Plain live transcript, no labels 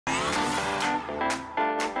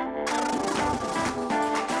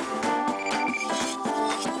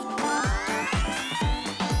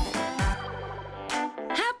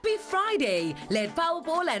payday. Let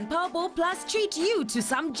Powerball and Powerball Plus treat you to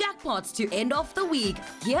some jackpots to end off the week.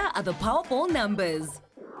 Here are the Powerball numbers.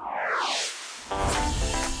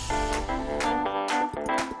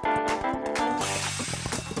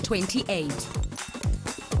 28,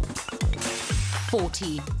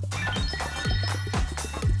 40,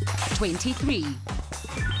 23,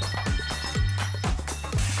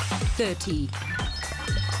 30,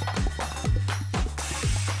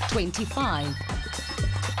 25,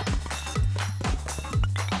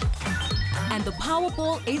 and the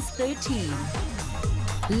Powerball is 13.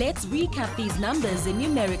 Let's recap these numbers in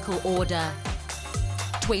numerical order.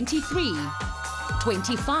 23,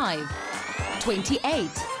 25, 28,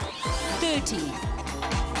 30,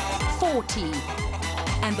 40,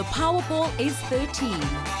 and the Powerball is 13.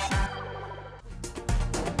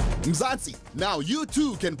 Mzansi, now you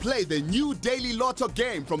too can play the new Daily Lotto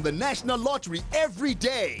game from the National Lottery every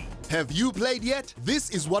day. Have you played yet?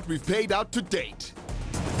 This is what we've paid out to date.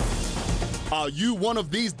 Are you one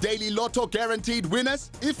of these Daily Lotto guaranteed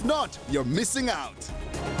winners? If not, you're missing out.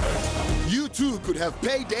 You too could have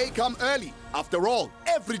payday come early. After all,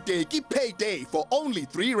 every day keep payday for only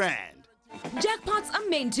 3 Rand. Jackpots are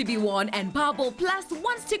meant to be won, and Powerball Plus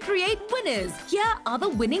wants to create winners. Here are the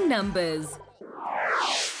winning numbers.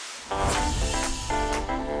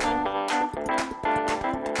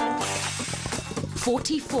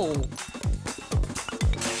 44,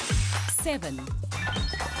 7,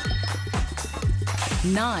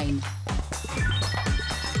 9,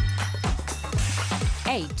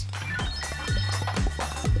 8,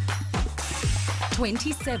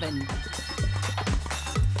 27,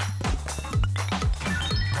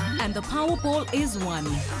 and the Powerball is 1.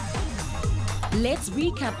 Let's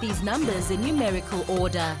recap these numbers in numerical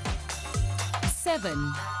order.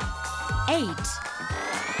 7, 8,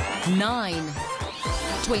 9,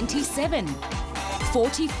 27,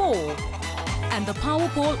 44, and the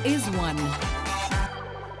Powerball is 1.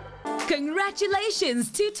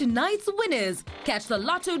 Congratulations to tonight's winners. Catch the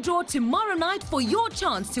Lotto draw tomorrow night for your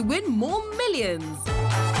chance to win more millions.